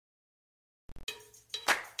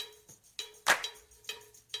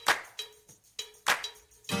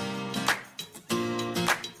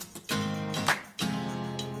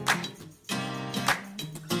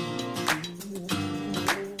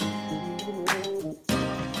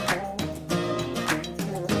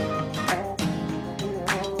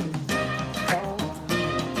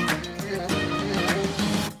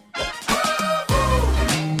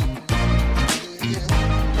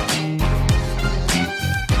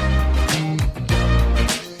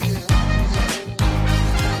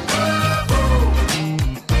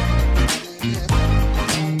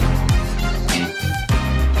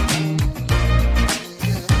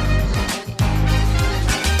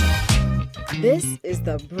This is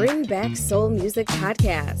the Bring Back Soul Music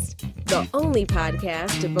Podcast, the only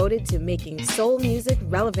podcast devoted to making soul music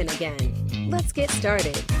relevant again. Let's get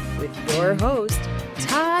started with your host,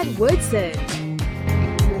 Todd Woodson.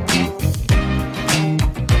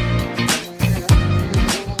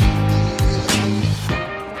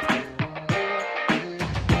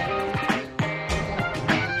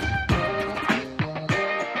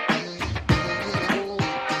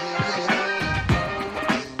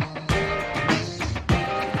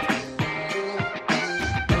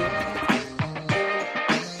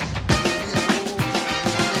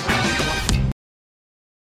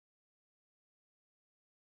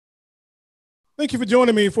 Thank you for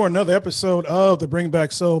joining me for another episode of the Bring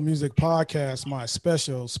Back Soul Music Podcast. My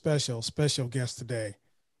special guest today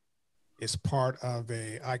is part of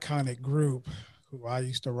a iconic group who I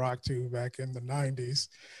used to rock to back in the 90s.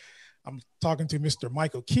 I'm talking to Mr.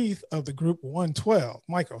 Michael Keith of the group 112.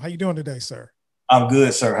 Michael, how you doing today, sir? I'm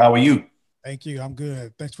good, sir. How are you? Thank you. I'm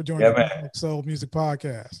good. Thanks for joining the Bring Back Soul Music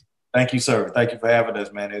Podcast. Thank you, sir. Thank you for having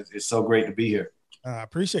us, man. It's so great to be here. I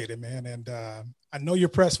appreciate it, man. And I know you're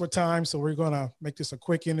pressed for time, so we're going to make this a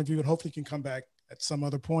quick interview and hopefully you can come back at some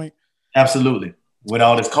other point. Absolutely. When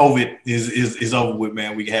all this COVID is over with,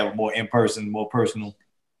 man, we can have a more in-person, more personal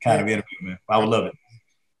kind of interview, man. I would love it.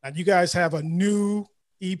 And you guys have a new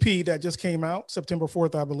EP that just came out September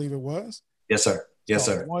 4th, I believe it was. Yes, sir. Yes,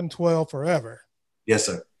 sir. 112 Forever. Yes,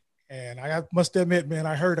 sir. And I must admit, man,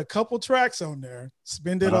 I heard a couple tracks on there,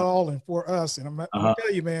 Spend It All and For Us. And I'm going to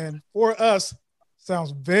tell you, man, For Us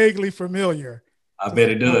sounds vaguely familiar. I bet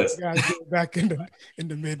it does. Back in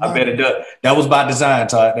the mid. I bet it does. That was by design,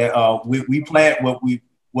 Todd. That we planned what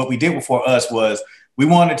we did before us was we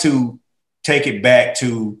wanted to take it back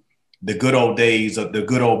to the good old days of the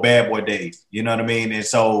good old bad boy days. You know what I mean? And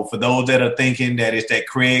so for those that are thinking that it's that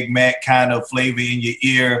Craig Mack kind of flavor in your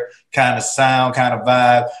ear, kind of sound, kind of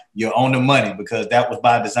vibe, you're on the money because that was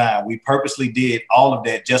by design. We purposely did all of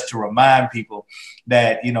that just to remind people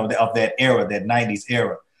that, you know, of that era, that 90s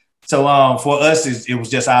era. So for us, it was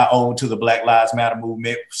just our ode to the Black Lives Matter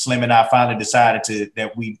movement. Slim and I finally decided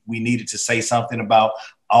that we needed to say something about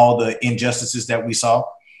all the injustices that we saw.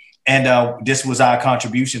 And this was our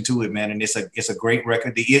contribution to it, man. And it's a great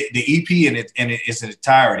record. The EP in its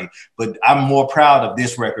entirety. But I'm more proud of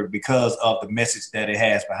this record because of the message that it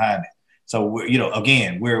has behind it. So,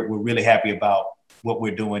 we're really happy about what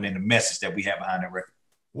we're doing and the message that we have behind that record.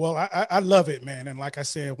 Well, I love it, man. And like I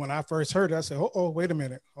said, when I first heard it, I said, oh, wait a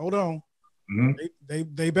minute. Hold on. Mm-hmm.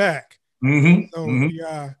 They back. Mm-hmm.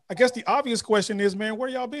 So I guess the obvious question is, man, where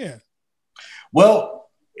y'all been? Well,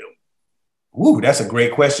 that's a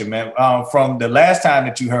great question, man. From the last time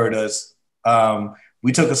that you heard us,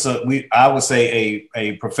 we took I would say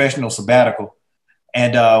a professional sabbatical.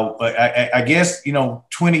 And I guess,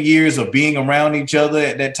 20 years of being around each other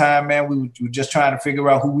at that time, man, we were just trying to figure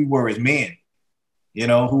out who we were as men.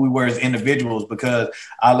 Who we were as individuals, because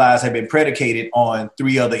our lives had been predicated on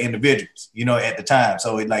three other individuals, at the time.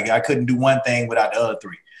 So I couldn't do one thing without the other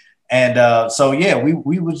three. And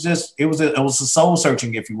we was just, it was a soul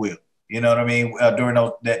searching, if you will, you know what I mean? During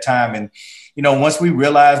that time. And, once we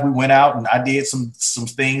realized, we went out and I did some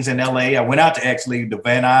things in LA. I went out to actually the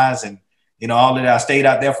Van Nuys and, all of that. I stayed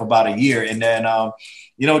out there for about a year. And then,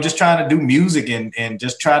 just trying to do music and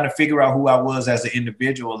just trying to figure out who I was as an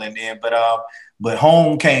individual. And then, but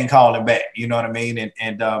home came calling back, you know what I mean?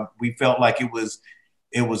 And we felt like it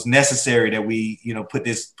was necessary that we,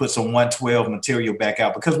 put some 112 material back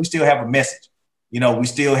out because we still have a message. We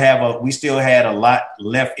still had a lot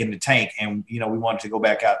left in the tank, and we wanted to go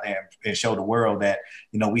back out there and show the world that,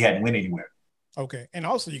 we hadn't went anywhere. Okay. And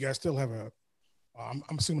also you guys still have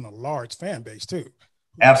I'm assuming a large fan base too.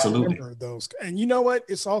 Absolutely. Those. And you know what?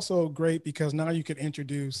 It's also great because now you can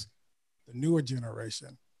introduce the newer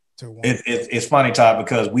generation. It's funny, Todd,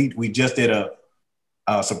 because we just did a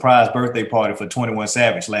surprise birthday party for 21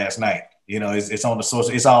 Savage last night. It's on the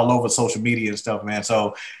social, it's all over social media and stuff, man.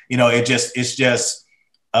 So, it's just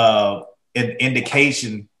an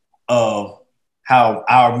indication of how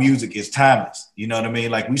our music is timeless. You know what I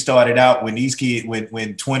mean? Like we started out when these kids,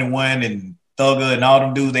 when 21 and Thugger and all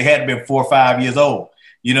them dudes, they had been 4 or 5 years old.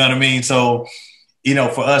 You know what I mean? So,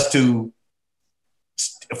 for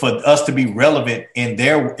us to be relevant in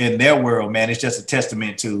their world, man, it's just a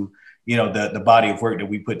testament to, the body of work that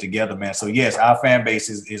we put together, man. So yes, our fan base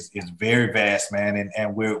is very vast, man.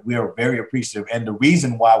 And we're very appreciative. And the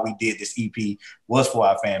reason why we did this EP was for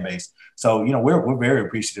our fan base. So, we're very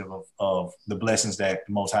appreciative of the blessings that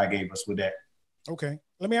the Most High gave us with that. Okay.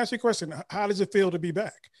 Let me ask you a question. How does it feel to be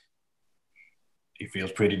back? It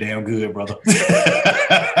feels pretty damn good, brother.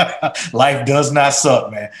 Life does not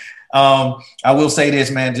suck, man. I will say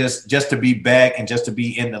this, man, just to be back and just to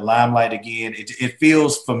be in the limelight again, it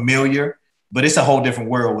feels familiar, but it's a whole different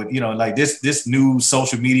world with, like this new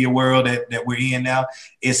social media world that we're in now.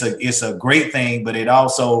 It's a great thing, but it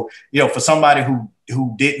also, for somebody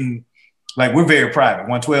who didn't, like, we're very private.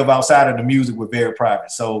 112 outside of the music, we're very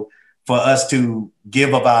private. So for us to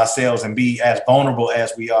give of ourselves and be as vulnerable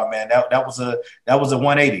as we are, man, that was a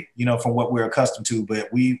 180, from what we're accustomed to. But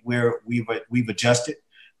we've adjusted,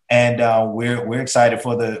 and we're excited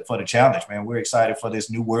for the challenge, man. We're excited for this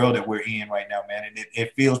new world that we're in right now, man, and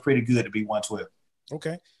it feels pretty good to be 112.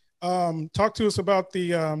 Okay, talk to us about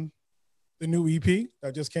the new EP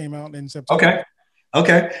that just came out in September.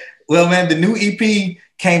 Okay. Well, man, the new EP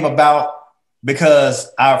came about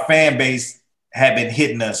because our fan base had been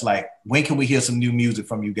hitting us like, when can we hear some new music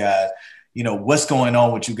from you guys? What's going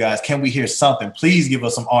on with you guys? Can we hear something? Please give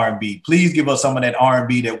us some R&B. Please give us some of that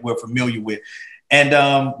R&B that we're familiar with. And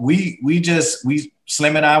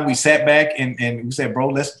Slim and I, we sat back and we said, bro,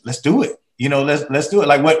 let's do it. Let's do it.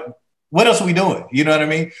 Like, what else are we doing? You know what I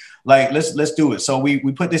mean? Like, let's do it. So we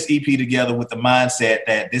put this EP together with the mindset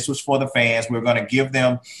that this was for the fans. We're going to give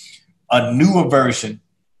them a newer version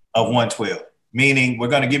of 112. Meaning we're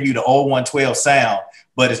going to give you the old 112 sound,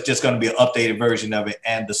 but it's just going to be an updated version of it.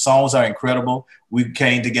 And the songs are incredible. We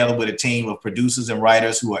came together with a team of producers and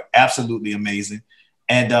writers who are absolutely amazing.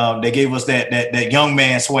 And they gave us that young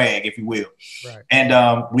man swag, if you will. Right.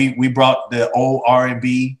 And we brought the old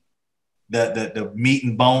R&B, the meat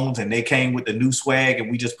and bones, and they came with the new swag. And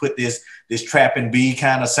we just put this trap and B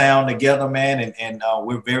kind of sound together, man. And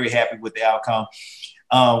we're very happy with the outcome.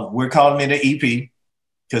 We're calling it an EP,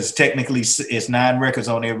 because technically it's 9 records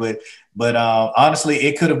on there, but honestly,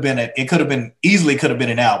 it could have been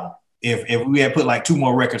an album. If we had put like 2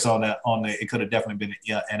 more records on there, it could have definitely been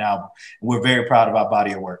an album. We're very proud of our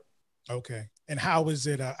body of work. Okay, and how is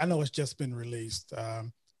it? I know it's just been released.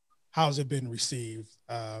 How has it been received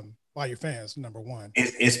by your fans? Number one,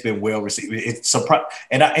 it's been well received. It's surprised,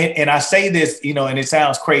 and I say this, and it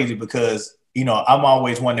sounds crazy because, I'm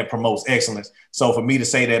always one that promotes excellence. So for me to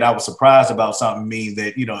say that I was surprised about something means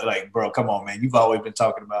that, like, bro, come on, man, you've always been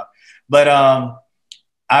talking about. But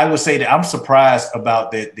I would say that I'm surprised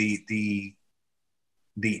about the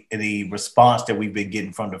response that we've been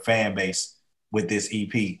getting from the fan base with this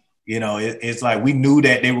EP. It's like we knew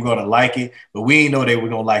that they were going to like it, but we didn't know they were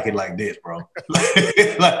going to like it like this, bro.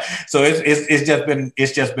 So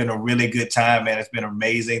it's just been a really good time, man. It's been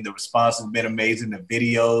amazing. The response has been amazing. The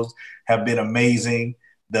videos have been amazing.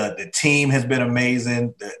 The team has been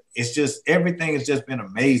amazing. It's just, everything has just been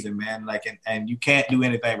amazing, man. Like, and you can't do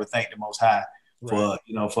anything but thank the Most High for,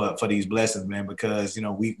 right, for these blessings, man, because,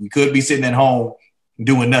 we could be sitting at home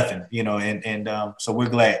doing nothing, so we're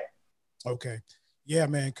glad. Okay. Yeah,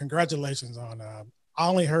 man. Congratulations on, I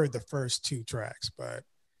only heard the first 2 tracks, but.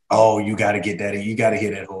 Oh, you got to get that in. You got to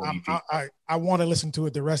hear that whole EP. I want to listen to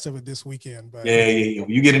it the rest of it this weekend. But yeah.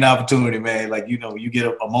 You get an opportunity, man. Like, you get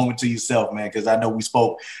a moment to yourself, man. Because I know we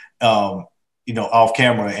spoke, off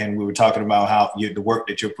camera, and we were talking about how the work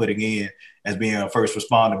that you're putting in as being a first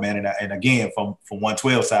responder, man. And again, from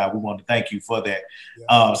 112 side, we want to thank you for that.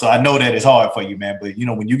 Yeah. So I know that it's hard for you, man. But,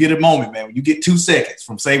 when you get a moment, man, when you get 2 seconds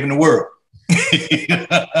from saving the world,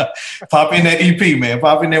 pop in that EP, man.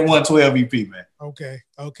 Pop in that 112 EP, man. Okay.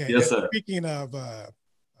 Yes, sir. Speaking of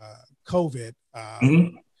COVID,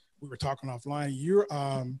 we were talking offline. You're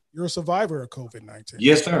a survivor of COVID-19.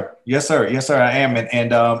 Yes, sir. I am,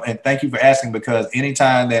 and thank you for asking, because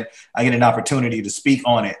anytime that I get an opportunity to speak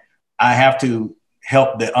on it, I have to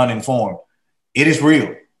help the uninformed. It is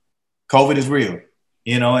real. COVID is real.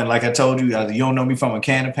 And like I told you, you don't know me from a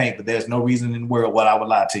can of paint, but there's no reason in the world why I would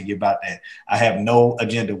lie to you about that. I have no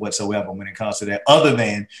agenda whatsoever when it comes to that, other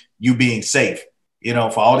than you being safe.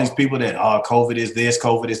 For all these people that, COVID is this,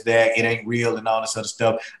 COVID is that, it ain't real and all this other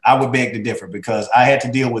stuff, I would beg to differ, because I had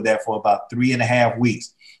to deal with that for about 3.5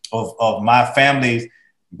 weeks of my family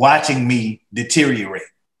watching me deteriorate.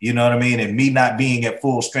 You know what I mean? And me not being at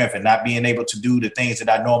full strength and not being able to do the things that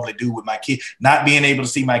I normally do with my kids, not being able to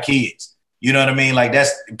see my kids. You know what I mean? Like,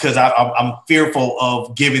 that's because I'm fearful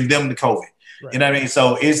of giving them the COVID. Right. You know what I mean?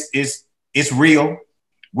 So it's real.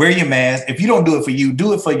 Wear your mask. If you don't do it for you,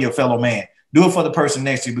 do it for your fellow man. Do it for the person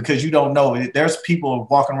next to you, because you don't know. There's people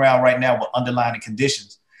walking around right now with underlying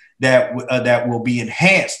conditions that will be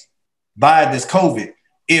enhanced by this COVID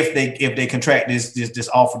if they contract this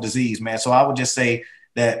awful disease, man. So I would just say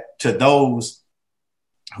that to those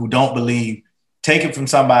who don't believe, take it from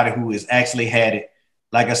somebody who has actually had it.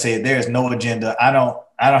 Like I said, there is no agenda. I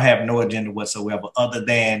don't have no agenda whatsoever, other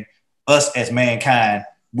than us as mankind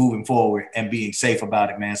moving forward and being safe about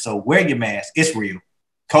it, man. So wear your mask. It's real.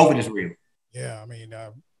 COVID is real. Yeah, I mean,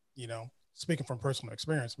 speaking from personal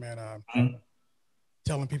experience, man, Mhm.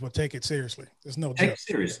 telling people to take it seriously. There's no Take joke. it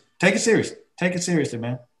serious. Take it serious. Take it seriously,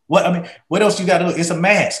 man. What else you got to do? It's a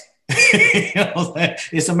mask. You know what I'm saying?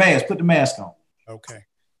 It's a mask. Put the mask on. Okay,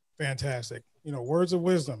 fantastic. Words of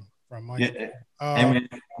wisdom from Michael. Yeah. Amen.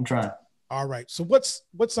 I'm trying. All right. So what's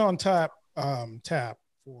on tap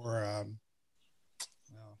for? I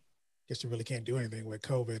guess you really can't do anything with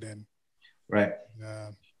COVID and right.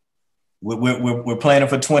 We're planning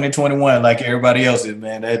for 2021 like everybody else is,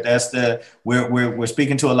 man. We're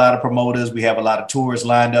speaking to a lot of promoters. We have a lot of tours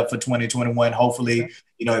lined up for 2021. Hopefully,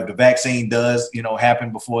 if the vaccine does,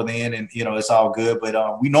 happen before then, and it's all good.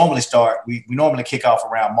 But we normally normally kick off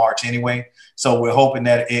around March anyway. So we're hoping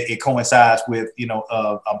that it coincides with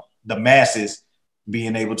the masses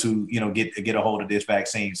being able to get a hold of this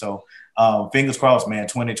vaccine. So fingers crossed, man.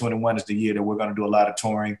 2021 is the year that we're going to do a lot of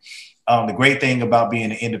touring. The great thing about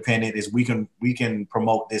being an independent is we can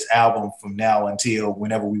promote this album from now until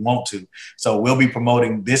whenever we want to. So we'll be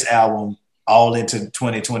promoting this album all into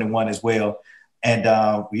 2021 as well. And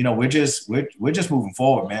we're just moving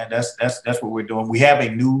forward, man. That's what we're doing. We have a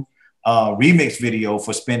new remix video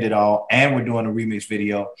for Spend It All, and we're doing a remix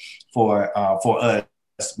video for us.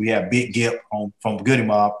 We have Big Gip from Goody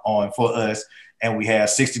Mob on For Us, and we have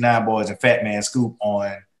 69 Boys and Fat Man Scoop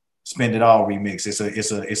on Spend It All remix. It's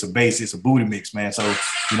a bass, it's a booty mix, man. So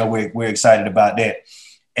we're excited about that.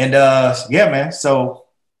 And man. So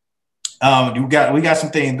we got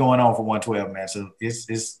some things going on for 112, man. So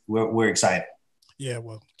we're excited. Yeah,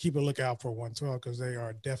 well, keep a lookout for 112 because they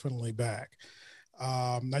are definitely back.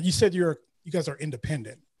 Now you said you guys are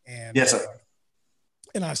independent, and yes, sir.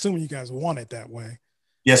 And I assume you guys want it that way.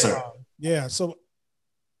 Yes, sir. Yeah. So,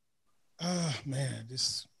 man,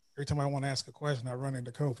 just every time I want to ask a question, I run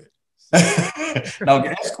into COVID. No,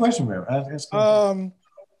 ask a question, man.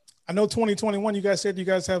 I know 2021. You guys said you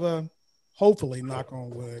guys have a hopefully, knock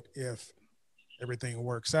on wood, if everything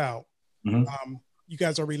works out. Mm-hmm. You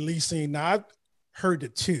guys are releasing. Now I've heard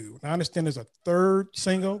it too. I understand there's a third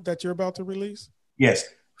single that you're about to release. Yes.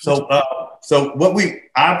 So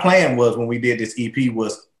our plan was when we did this EP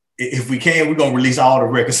was, if we can, we're going to release all the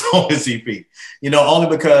records on this EP,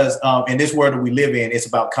 only because in this world that we live in, it's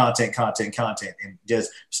about content, and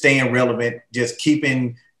just staying relevant, just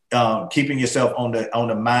keeping yourself on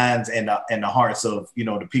the minds and the hearts of,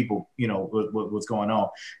 the people, what's going on.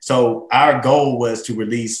 So our goal was to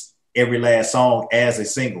release every last song as a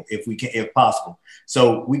single, if possible.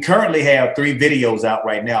 So we currently have 3 videos out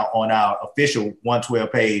right now on our official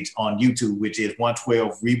 112 page on YouTube, which is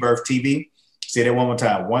 112 Rebirth TV. Say that one more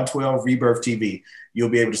time, 112 Rebirth TV. You'll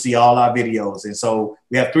be able to see all our videos. And so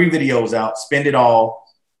we have 3 videos out: Spend It All,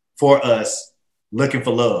 For Us, Looking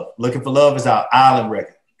for Love. Looking for Love is our island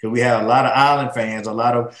record, because we have a lot of island fans, a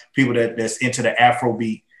lot of people that's into the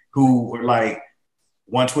Afrobeat who were like,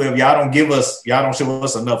 112, y'all don't show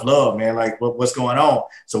us enough love, man. Like, what's going on?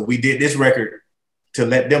 So we did this record to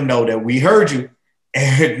let them know that we heard you.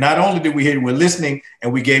 And not only did we hear you, we're listening,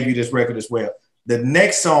 and we gave you this record as well. The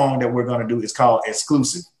next song that we're going to do is called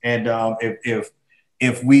Exclusive. And if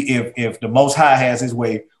the Most High has his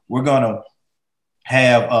way, we're going to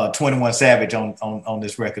have 21 Savage on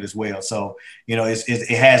this record as well. So,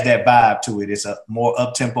 it has that vibe to it. It's a more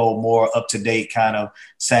up-tempo, more up-to-date kind of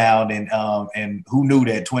sound. And who knew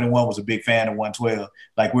that 21 was a big fan of 112?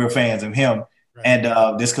 Like, we're fans of him. Right.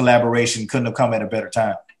 And this collaboration couldn't have come at a better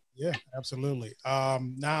time. Yeah, absolutely.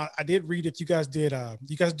 Now I did read that you guys did a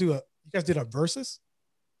versus.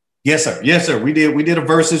 Yes, sir. We did a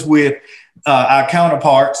versus with our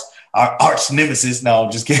counterparts, our arch nemesis. No,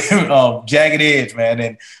 just kidding. Jagged Edge,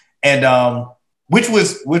 man, and which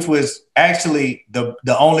was actually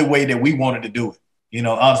the only way that we wanted to do it.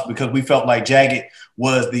 Honestly, because we felt like Jagged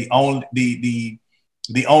was the only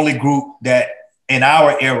group that in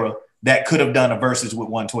our era that could have done a versus with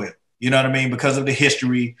 112. You know what I mean? Because of the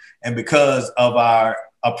history and because of our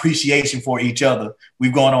appreciation for each other.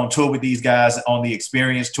 We've gone on tour with these guys on the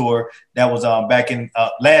Experience tour that was back in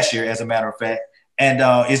last year, as a matter of fact. And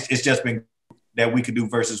it's just been that we could do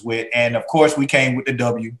versus with. And of course we came with the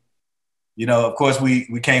W, of course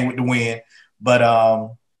we came with the win, but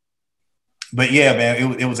yeah,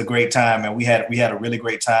 man, it was a great time, and we had a really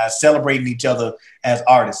great time celebrating each other as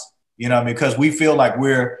artists, because we feel like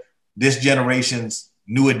we're this generation's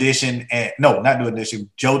New Edition, and no, not New Edition,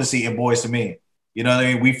 Jodeci and Boyz II Men. You know what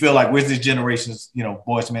I mean? We feel like we're this generation's,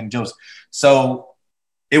 Boyz II Men and Jodeci. So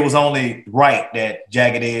it was only right that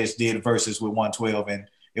Jagged Edge did versus with 112, and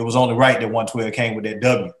it was only right that 112 came with that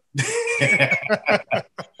W.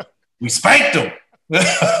 We spanked them.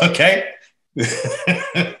 Okay?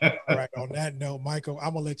 All right. On that note, Michael,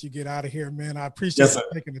 I'm gonna let you get out of here, man. I appreciate you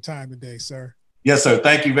taking the time today, sir. Yes, sir.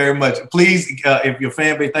 Thank you very much. Please, if your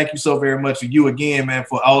fan base, thank you so very much for you again, man,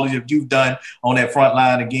 for all of you've done on that front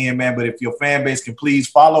line again, man. But if your fan base can please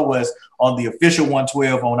follow us on the official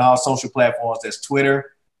 112 on our social platforms. That's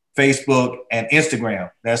Twitter, Facebook, and Instagram.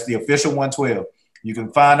 That's the official 112. You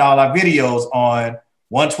can find all our videos on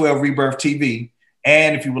 112 Rebirth TV.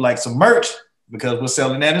 And if you would like some merch, because we're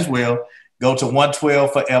selling that as well, go to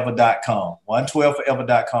 112forever.com.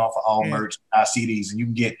 112forever.com for all merch, our CDs, and you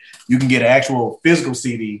can get an actual physical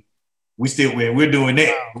CD. We're doing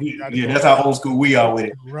that. Wow, that's how old school we are with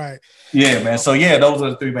it. Right. Yeah, man. So yeah, those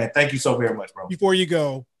are the three, man. Thank you so very much, bro. Before you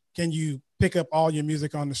go, can you pick up all your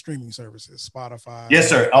music on the streaming services, Spotify? Yes,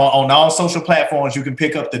 sir. On all social platforms, you can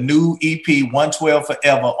pick up the new EP 112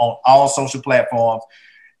 Forever on all social platforms.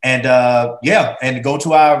 And and go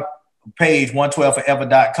to our page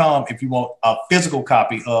 112forever.com if you want a physical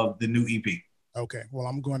copy of the new EP. Okay. Well,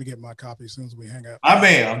 I'm going to get my copy as soon as we hang up. My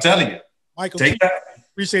man, I'm telling you. Michael,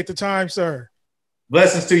 appreciate the time, sir.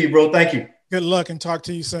 Blessings to you, bro. Thank you. Good luck and talk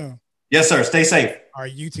to you soon. Yes, sir. Stay safe. All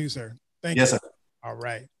right, you too, sir. Thank you. Yes, sir. All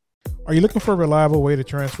right. Are you looking for a reliable way to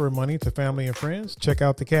transfer money to family and friends? Check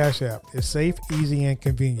out the Cash App. It's safe, easy, and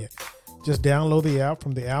convenient. Just download the app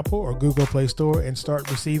from the Apple or Google Play Store and start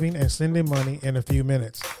receiving and sending money in a few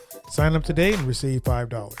minutes. Sign up today and receive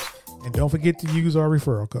 $5. And don't forget to use our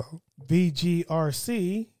referral code,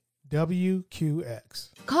 VGRCWQX.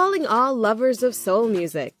 Calling all lovers of soul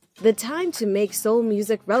music. The time to make soul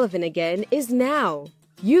music relevant again is now.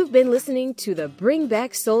 You've been listening to the Bring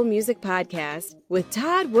Back Soul Music podcast with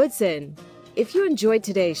Todd Woodson. If you enjoyed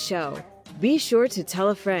today's show, be sure to tell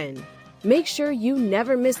a friend. Make sure you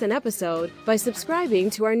never miss an episode by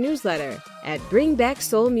subscribing to our newsletter at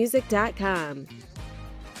bringbacksoulmusic.com.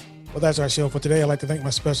 Well, that's our show for today. I'd like to thank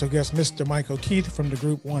my special guest, Mr. Michael Keith from the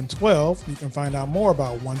group 112. You can find out more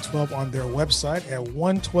about 112 on their website at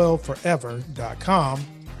 112forever.com.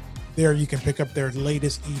 There you can pick up their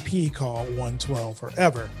latest EP called 112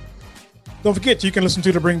 Forever. Don't forget, you can listen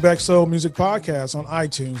to the Bring Back Soul Music podcast on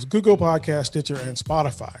iTunes, Google Podcast, Stitcher, and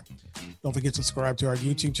Spotify. Don't forget to subscribe to our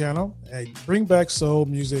YouTube channel at Bring Back Soul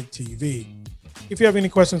Music TV. If you have any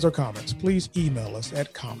questions or comments, please email us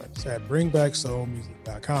at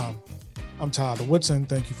comments@bringbacksoulmusic.com. I'm Todd Woodson.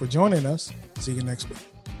 Thank you for joining us. See you next week.